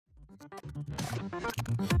Hey,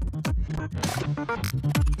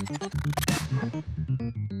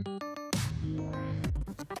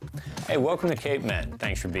 welcome to CapeMEN.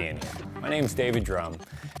 Thanks for being here. My name is David Drum,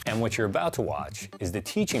 and what you're about to watch is the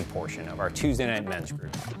teaching portion of our Tuesday night men's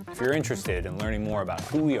group. If you're interested in learning more about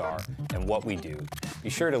who we are and what we do, be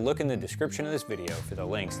sure to look in the description of this video for the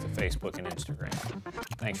links to Facebook and Instagram.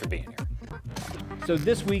 Thanks for being here. So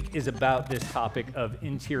this week is about this topic of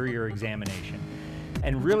interior examination.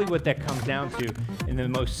 And really what that comes down to, in the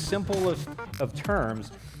most simplest of terms,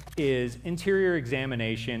 is interior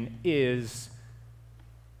examination is,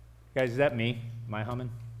 guys, is that me? Am I humming?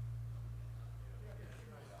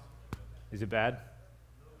 Is it bad?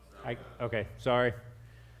 Okay, sorry.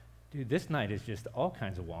 Dude, this night is just all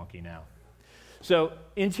kinds of wonky now. So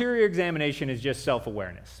interior examination is just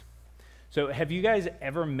self-awareness. So have you guys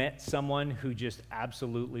ever met someone who just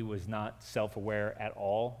absolutely was not self-aware at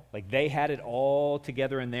all? Like they had it all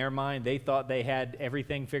together in their mind. They thought they had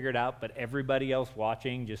everything figured out, but everybody else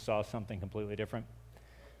watching just saw something completely different.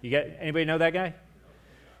 Anybody know that guy?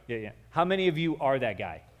 Yeah. How many of you are that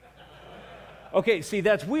guy? Okay, see,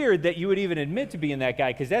 that's weird that you would even admit to being that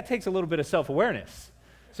guy, because that takes a little bit of self-awareness.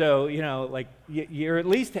 So, like, you're at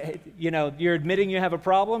least, you're admitting you have a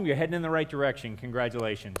problem, you're heading in the right direction.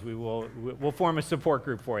 Congratulations. We'll form a support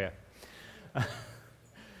group for you.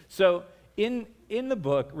 So, in the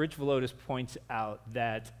book, Rich Villodas points out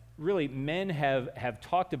that really men have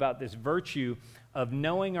talked about this virtue of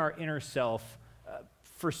knowing our inner self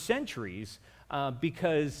for centuries,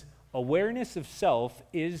 because awareness of self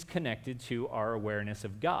is connected to our awareness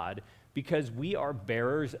of God, because we are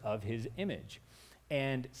bearers of His image.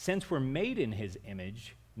 And since we're made in His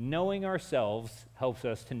image, knowing ourselves helps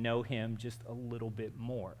us to know Him just a little bit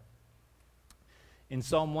more. In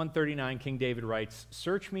Psalm 139, King David writes,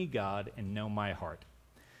 "Search me, God, and know my heart.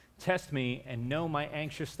 Test me and know my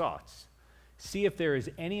anxious thoughts. See if there is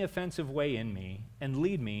any offensive way in me, and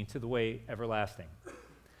lead me to the way everlasting."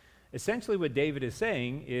 Essentially what David is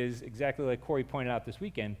saying is, exactly like Corey pointed out this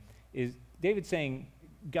weekend, is David saying,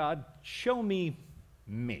 God, show me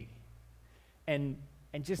me. And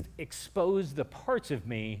just expose the parts of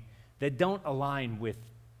me that don't align with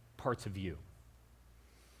parts of you.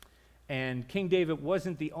 And King David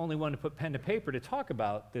wasn't the only one to put pen to paper to talk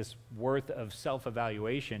about this worth of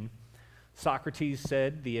self-evaluation. Socrates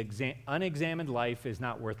said, the unexamined life is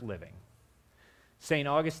not worth living. St.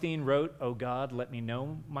 Augustine wrote, "O God, let me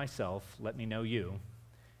know myself, let me know you."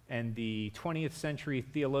 And the 20th century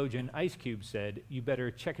theologian Ice Cube said, "You better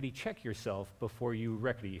checkity-check yourself before you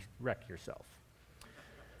wreck yourself."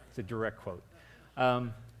 It's a direct quote.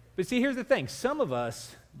 But see, here's the thing. Some of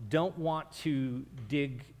us don't want to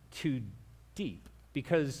dig too deep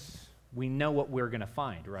because we know what we're going to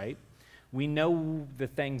find, right? We know the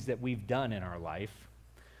things that we've done in our life,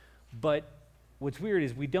 but what's weird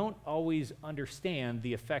is we don't always understand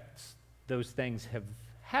the effects those things have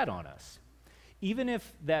had on us. Even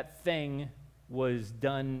if that thing was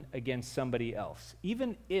done against somebody else,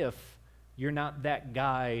 even if you're not that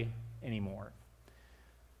guy anymore,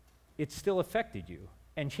 it still affected you.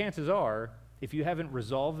 And chances are, if you haven't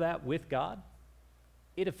resolved that with God,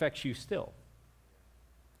 it affects you still.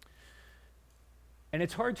 And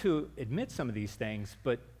it's hard to admit some of these things,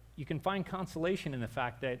 but you can find consolation in the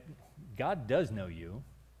fact that God does know you.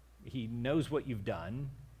 He knows what you've done.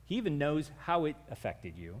 He even knows how it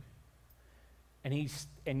affected you.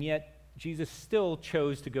 And yet, Jesus still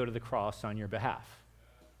chose to go to the cross on your behalf.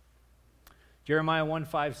 Jeremiah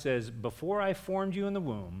 1:5 says, "Before I formed you in the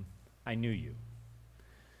womb, I knew you."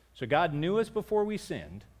 So God knew us before we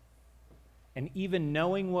sinned, and even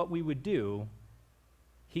knowing what we would do,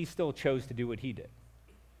 He still chose to do what He did.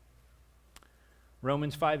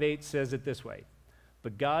 Romans 5:8 says it this way,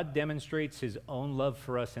 "But God demonstrates His own love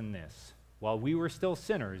for us in this: while we were still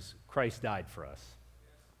sinners, Christ died for us."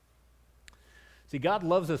 See, God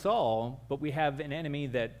loves us all, but we have an enemy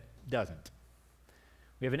that doesn't.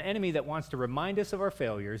 We have an enemy that wants to remind us of our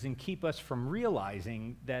failures and keep us from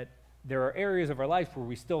realizing that there are areas of our life where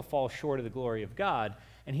we still fall short of the glory of God,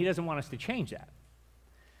 and He doesn't want us to change that.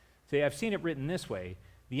 See, I've seen it written this way: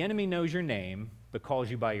 the enemy knows your name, but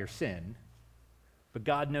calls you by your sin, but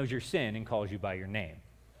God knows your sin and calls you by your name.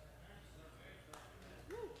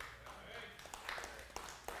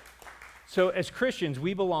 So as Christians,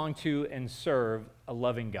 we belong to and serve a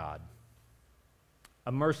loving God,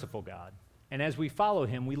 a merciful God. And as we follow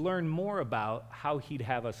Him, we learn more about how He'd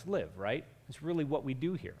have us live, right? It's really what we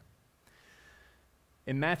do here.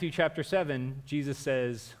 In Matthew chapter 7, Jesus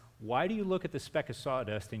says, "Why do you look at the speck of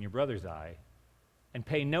sawdust in your brother's eye and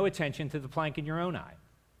pay no attention to the plank in your own eye?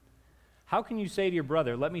 How can you say to your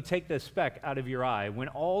brother, let me take the speck out of your eye, when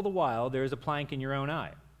all the while there is a plank in your own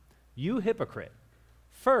eye? You hypocrite.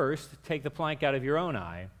 First, take the plank out of your own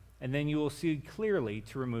eye, and then you will see clearly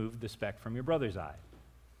to remove the speck from your brother's eye.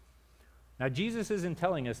 Now, Jesus isn't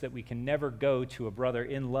telling us that we can never go to a brother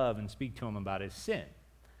in love and speak to him about his sin.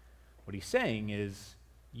 What he's saying is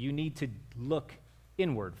you need to look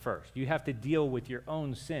inward first. You have to deal with your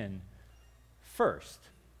own sin first.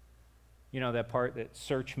 You know that part that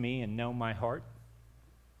search me and know my heart?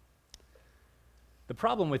 The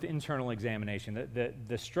problem with internal examination,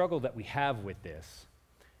 the struggle that we have with this,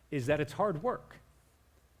 is that it's hard work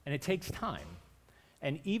and it takes time.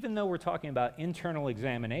 And even though we're talking about internal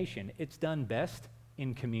examination, it's done best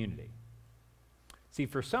in community. See,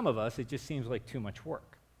 for some of us, it just seems like too much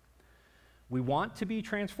work. We want to be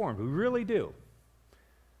transformed, we really do.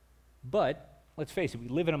 But let's face it, we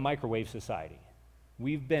live in a microwave society.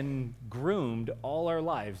 We've been groomed all our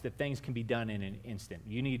lives that things can be done in an instant.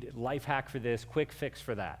 You need life hack for this, quick fix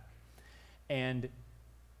for that. And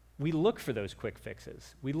we look for those quick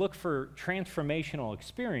fixes. We look for transformational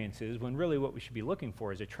experiences when really what we should be looking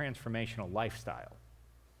for is a transformational lifestyle.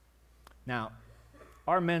 Now,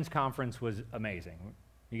 our men's conference was amazing.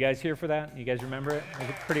 You guys here for that? You guys remember it? It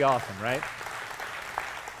was pretty awesome, right?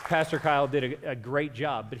 Pastor Kyle did a great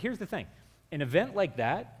job. But here's the thing. An event like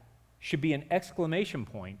that should be an exclamation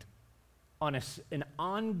point on an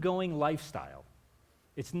ongoing lifestyle.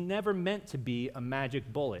 It's never meant to be a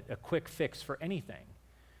magic bullet, a quick fix for anything.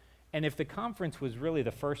 And if the conference was really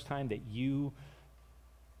the first time that you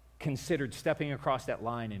considered stepping across that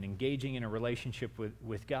line and engaging in a relationship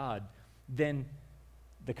with God, then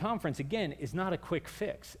the conference, again, is not a quick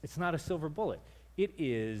fix. It's not a silver bullet. It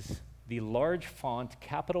is the large font,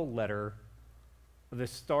 capital letter, the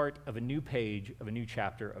start of a new page of a new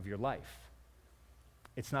chapter of your life.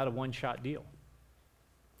 It's not a one-shot deal.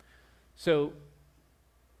 So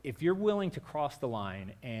if you're willing to cross the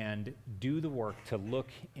line and do the work to look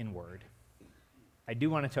inward, I do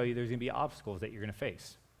want to tell you there's going to be obstacles that you're going to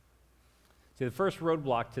face. See, the first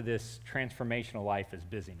roadblock to this transformational life is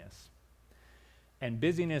busyness. And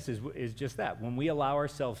busyness is just that. When we allow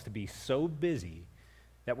ourselves to be so busy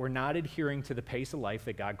that we're not adhering to the pace of life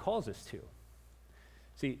that God calls us to.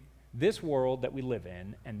 See, this world that we live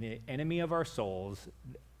in and the enemy of our souls,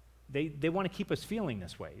 they want to keep us feeling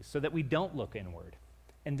this way so that we don't look inward.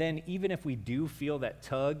 And then even if we do feel that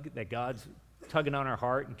tug, that God's tugging on our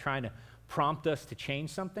heart and trying to prompt us to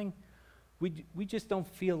change something, we just don't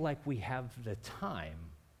feel like we have the time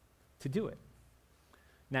to do it.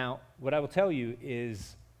 Now, what I will tell you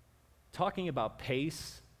is talking about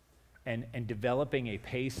pace and developing a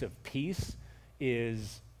pace of peace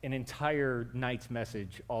is an entire night's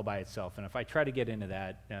message all by itself. And if I try to get into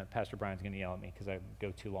that, Pastor Brian's going to yell at me because I go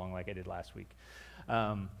too long like I did last week.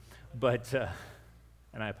 And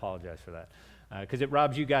I apologize for that because it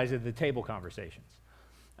robs you guys of the table conversations.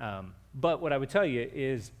 But what I would tell you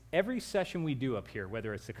is every session we do up here,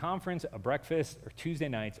 whether it's the conference, a breakfast, or Tuesday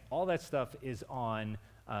nights, all that stuff is on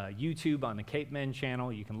YouTube, on the CapeMEN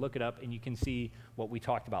channel. You can look it up and you can see what we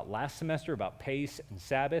talked about last semester about pace and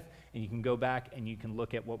Sabbath, and you can go back and you can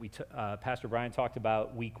look at what Pastor Brian talked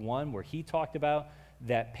about week 1, where he talked about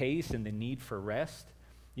that pace and the need for rest.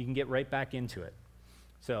 You can get right back into it.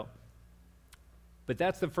 But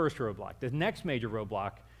that's the first roadblock. The next major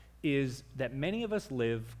roadblock is that many of us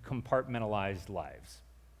live compartmentalized lives.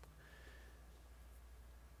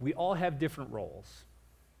 We all have different roles.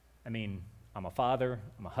 I mean, I'm a father,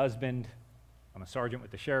 I'm a husband, I'm a sergeant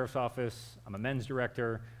with the sheriff's office, I'm a men's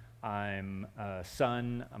director, I'm a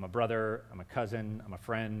son, I'm a brother, I'm a cousin, I'm a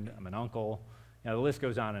friend, I'm an uncle. You know, the list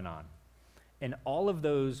goes on. And all of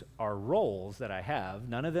those are roles that I have.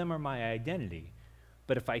 None of them are my identity.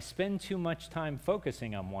 But if I spend too much time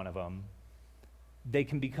focusing on one of them, they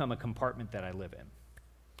can become a compartment that I live in.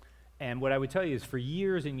 And what I would tell you is for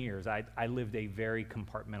years and years, I lived a very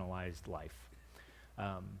compartmentalized life.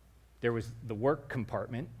 There was the work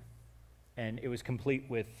compartment, and it was complete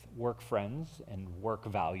with work friends and work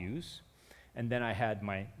values. And then I had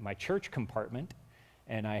my church compartment,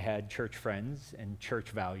 and I had church friends and church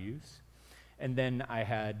values. And then I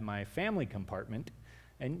had my family compartment,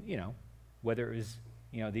 and, you know, whether it was,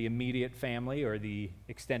 you know, the immediate family or the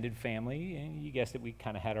extended family, and you guessed it, we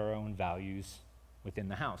kind of had our own values within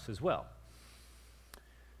the house as well.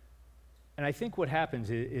 And I think what happens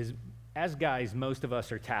is as guys, most of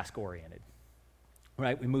us are task-oriented,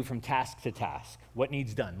 right? We move from task to task. What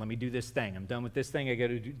needs done? Let me do this thing. I'm done with this thing. I got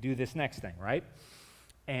to do this next thing, right?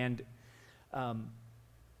 And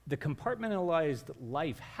the compartmentalized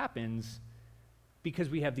life happens because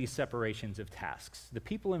we have these separations of tasks. The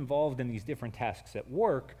people involved in these different tasks at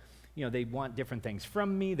work they want different things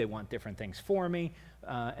from me, they want different things for me,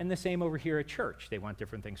 and the same over here at church. They want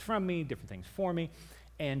different things from me, different things for me,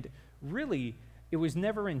 and really, it was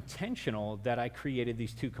never intentional that I created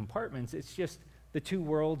these two compartments. It's just the two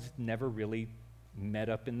worlds never really met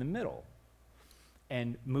up in the middle.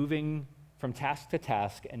 And moving from task to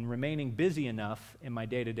task and remaining busy enough in my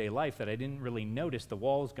day-to-day life that I didn't really notice the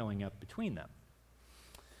walls going up between them.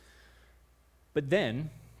 But then,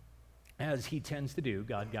 as he tends to do,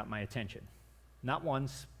 God got my attention. Not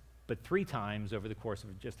once, but 3 times over the course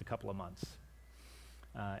of just a couple of months.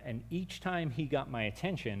 And each time he got my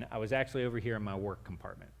attention, I was actually over here in my work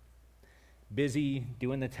compartment. Busy,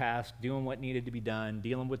 doing the task, doing what needed to be done,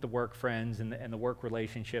 dealing with the work friends and the work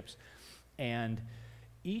relationships. And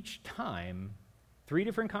each time, 3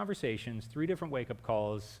 different conversations, 3 different wake-up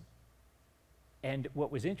calls. And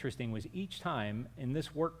what was interesting was each time in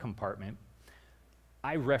this work compartment,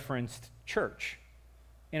 I referenced church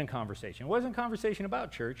in a conversation. It wasn't a conversation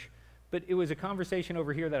about church, but it was a conversation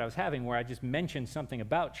over here that I was having where I just mentioned something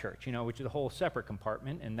about church, which is a whole separate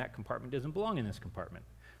compartment, and that compartment doesn't belong in this compartment.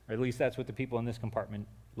 Or at least that's what the people in this compartment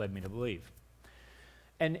led me to believe.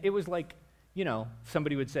 And it was like,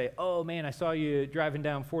 somebody would say, oh man, I saw you driving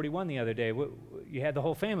down 41 the other day. You had the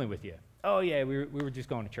whole family with you. Oh yeah, we were just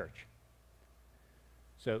going to church.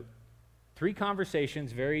 So 3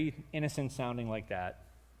 conversations, very innocent sounding like that.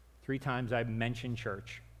 3 times I mentioned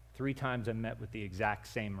church. 3 times I met with the exact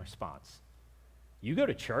same response. You go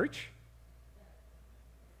to church?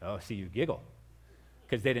 Oh, see, you giggle,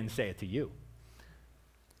 because they didn't say it to you.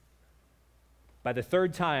 By the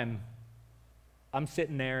 3rd time, I'm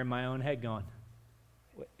sitting there in my own head going,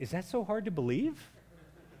 is that so hard to believe?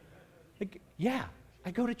 Like, yeah,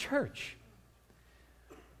 I go to church.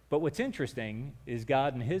 But what's interesting is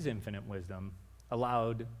God, in his infinite wisdom,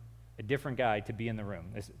 allowed a different guy to be in the room.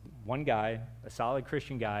 This one guy, a solid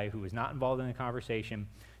Christian guy who was not involved in the conversation,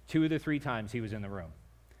 2 of the 3 times he was in the room.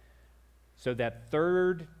 So that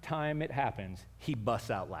 3rd time it happens, he busts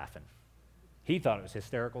out laughing. He thought it was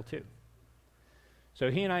hysterical too. So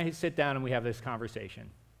he and I sit down and we have this conversation.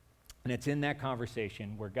 And it's in that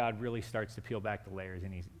conversation where God really starts to peel back the layers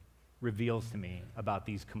and he reveals to me about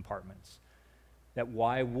these compartments. That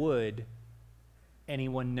why would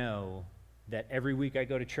anyone know that every week I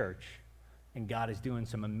go to church and God is doing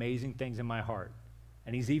some amazing things in my heart.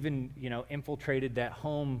 And he's even, infiltrated that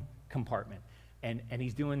home compartment. And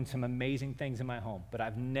he's doing some amazing things in my home. But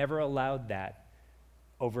I've never allowed that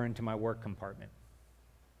over into my work compartment.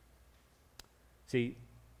 See,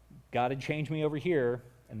 God had changed me over here,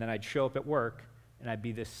 and then I'd show up at work, and I'd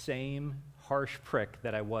be the same harsh prick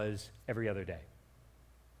that I was every other day.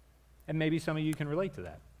 And maybe some of you can relate to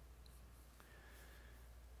that.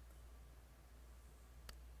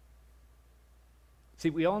 See,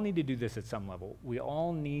 we all need to do this at some level. We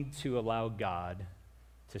all need to allow God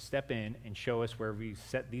to step in and show us where we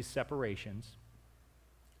set these separations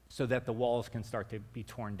so that the walls can start to be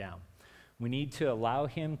torn down. We need to allow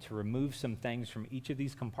him to remove some things from each of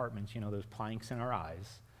these compartments, those planks in our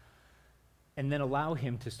eyes, and then allow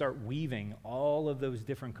him to start weaving all of those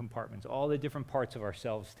different compartments, all the different parts of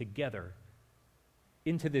ourselves together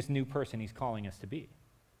into this new person he's calling us to be.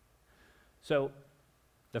 So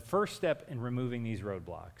the first step in removing these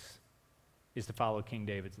roadblocks is to follow King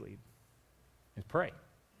David's lead, is pray.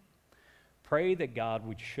 Pray that God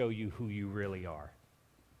would show you who you really are.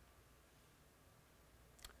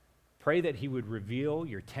 Pray that he would reveal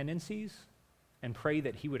your tendencies, and pray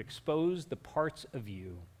that he would expose the parts of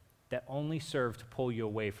you that only serve to pull you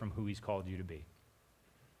away from who he's called you to be.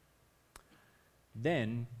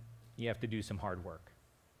 Then you have to do some hard work.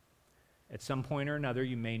 At some point or another,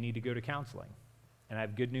 you may need to go to counseling. And I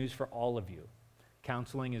have good news for all of you.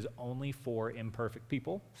 Counseling is only for imperfect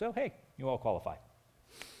people, so hey, you all qualify.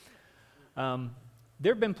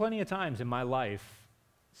 There have been plenty of times in my life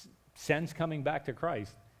since coming back to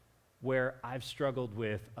Christ where I've struggled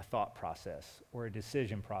with a thought process or a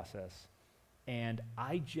decision process, and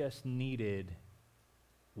I just needed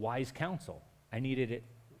wise counsel. I needed a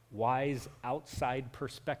wise outside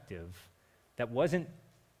perspective that wasn't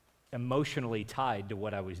emotionally tied to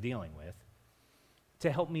what I was dealing with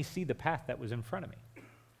to help me see the path that was in front of me.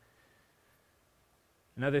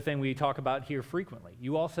 Another thing we talk about here frequently,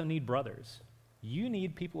 you also need brothers. You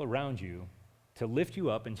need people around you to lift you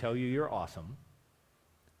up and tell you you're awesome,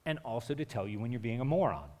 and also to tell you when you're being a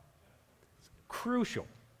moron. It's crucial,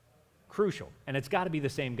 crucial. And it's got to be the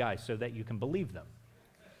same guy so that you can believe them.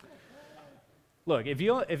 Look, if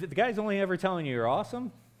the guy's only ever telling you you're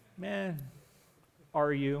awesome, man,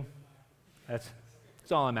 are you? That's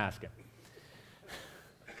all I'm asking.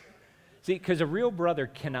 See, because a real brother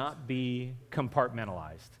cannot be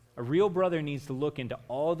compartmentalized. A real brother needs to look into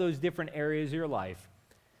all those different areas of your life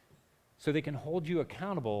so they can hold you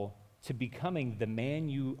accountable to becoming the man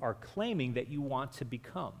you are claiming that you want to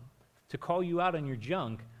become, to call you out on your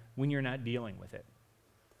junk when you're not dealing with it.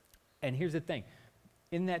 And here's the thing.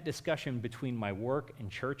 In that discussion between my work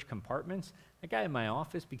and church compartments, that guy in my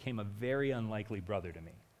office became a very unlikely brother to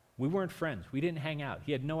me. We weren't friends. We didn't hang out.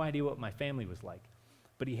 He had no idea what my family was like.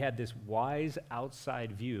 But he had this wise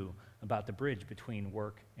outside view about the bridge between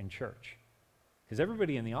work and church. Because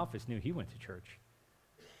everybody in the office knew he went to church.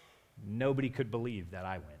 Nobody could believe that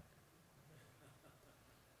I went.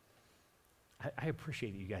 I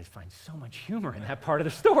appreciate that you guys find so much humor in that part of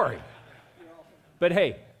the story. But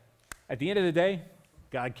hey, at the end of the day,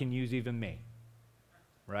 God can use even me,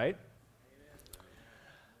 right?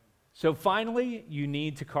 So finally, you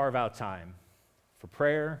need to carve out time for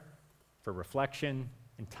prayer, for reflection,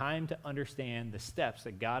 and time to understand the steps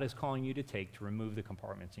that God is calling you to take to remove the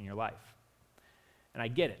compartments in your life. And I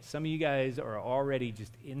get it. Some of you guys are already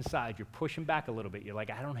just inside. You're pushing back a little bit. You're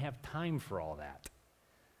like, I don't have time for all that.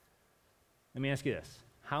 Let me ask you this.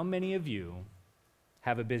 How many of you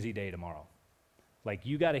have a busy day tomorrow? Like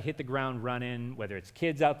you got to hit the ground running, whether it's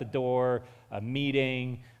kids out the door, a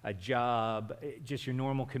meeting, a job, just your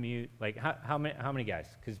normal commute. Like how many guys?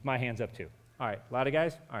 Because my hand's up too. All right, a lot of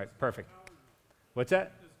guys? All right, perfect. What's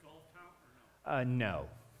that? Does golf count or no? No.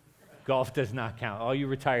 Golf does not count. All you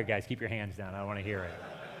retired guys, keep your hands down. I don't want to hear it.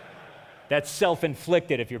 That's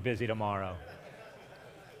self-inflicted if you're busy tomorrow.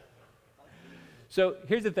 So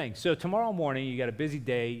here's the thing. So tomorrow morning, you got a busy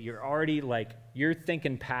day. You're already you're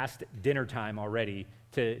thinking past dinner time already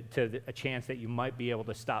to a chance that you might be able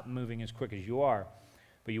to stop moving as quick as you are.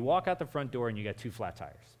 But you walk out the front door and you got 2 flat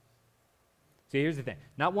tires. See, here's the thing.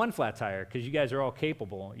 Not 1 flat tire, because you guys are all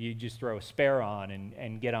capable. You just throw a spare on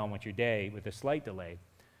and get on with your day with a slight delay.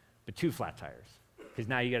 But 2 flat tires, because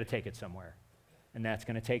now you got to take it somewhere. And that's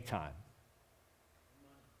going to take time.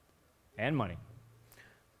 And money.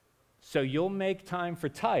 So you'll make time for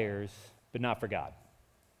tires, but not for God.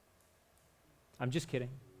 I'm just kidding,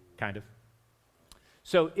 kind of.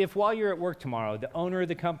 So if while you're at work tomorrow, the owner of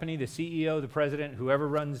the company, the CEO, the president, whoever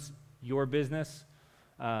runs your business,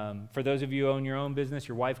 for those of you who own your own business,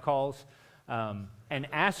 your wife calls and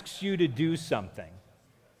asks you to do something,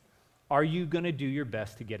 are you going to do your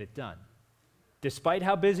best to get it done? Despite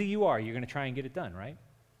how busy you are, you're going to try and get it done, right?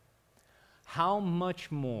 How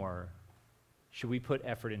much more should we put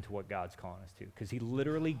effort into what God's calling us to? Because he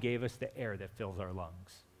literally gave us the air that fills our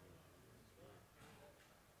lungs.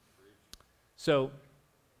 So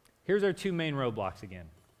here's our 2 main roadblocks again.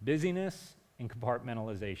 Busyness and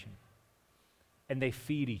compartmentalization. And they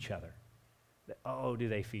feed each other. Oh, do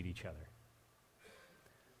they feed each other?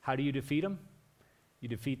 How do you defeat them? You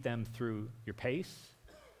defeat them through your pace,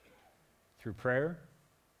 through prayer,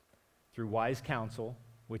 through wise counsel,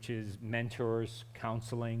 which is mentors,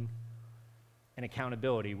 counseling, and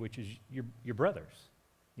accountability, which is your brothers.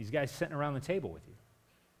 These guys sitting around the table with you.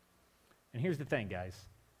 And here's the thing, guys.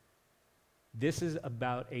 This is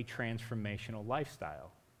about a transformational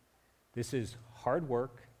lifestyle. This is hard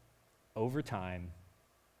work, overtime,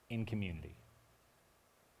 in community.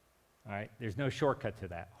 All right? There's no shortcut to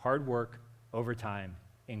that. Hard work, overtime,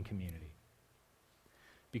 in community.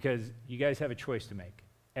 Because you guys have a choice to make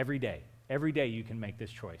every day. Every day you can make this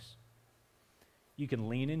choice. You can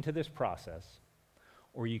lean into this process,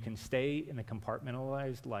 or you can stay in the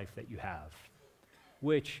compartmentalized life that you have,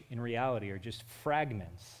 which in reality are just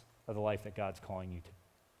fragments of the life that God's calling you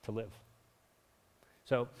to live.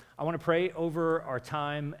 So I want to pray over our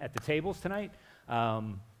time at the tables tonight.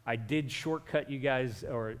 I did shortcut you guys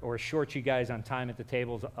or short you guys on time at the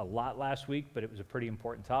tables a lot last week, but it was a pretty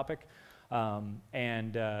important topic.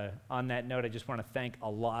 And on that note, I just want to thank a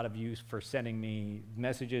lot of you for sending me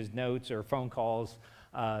messages, notes, or phone calls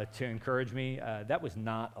to encourage me. That was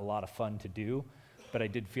not a lot of fun to do, but I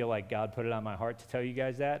did feel like God put it on my heart to tell you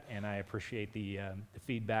guys that, and I appreciate the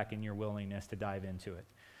feedback and your willingness to dive into it.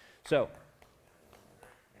 So,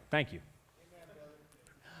 thank you.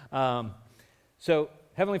 So,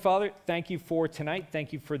 Heavenly Father, thank you for tonight.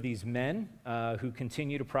 Thank you for these men who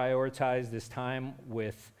continue to prioritize this time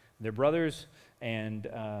with their brothers and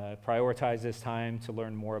prioritize this time to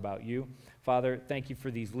learn more about you. Father, thank you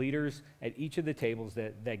for these leaders at each of the tables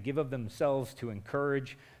that give of themselves to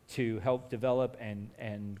encourage, to help develop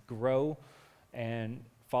and grow. And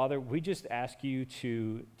Father, we just ask you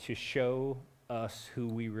to show us who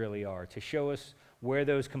we really are, to show us where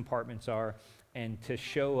those compartments are, and to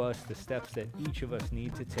show us the steps that each of us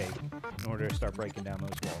need to take in order to start breaking down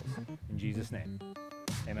those walls. In Jesus' name.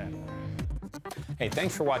 Amen. Hey,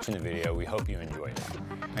 thanks for watching the video. We hope you enjoyed it.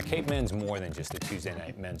 Now, CapeMen's more than just a Tuesday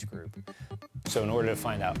night men's group. So in order to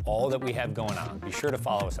find out all that we have going on, be sure to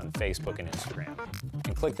follow us on Facebook and Instagram.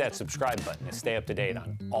 And click that subscribe button to stay up to date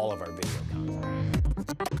on all of our video content.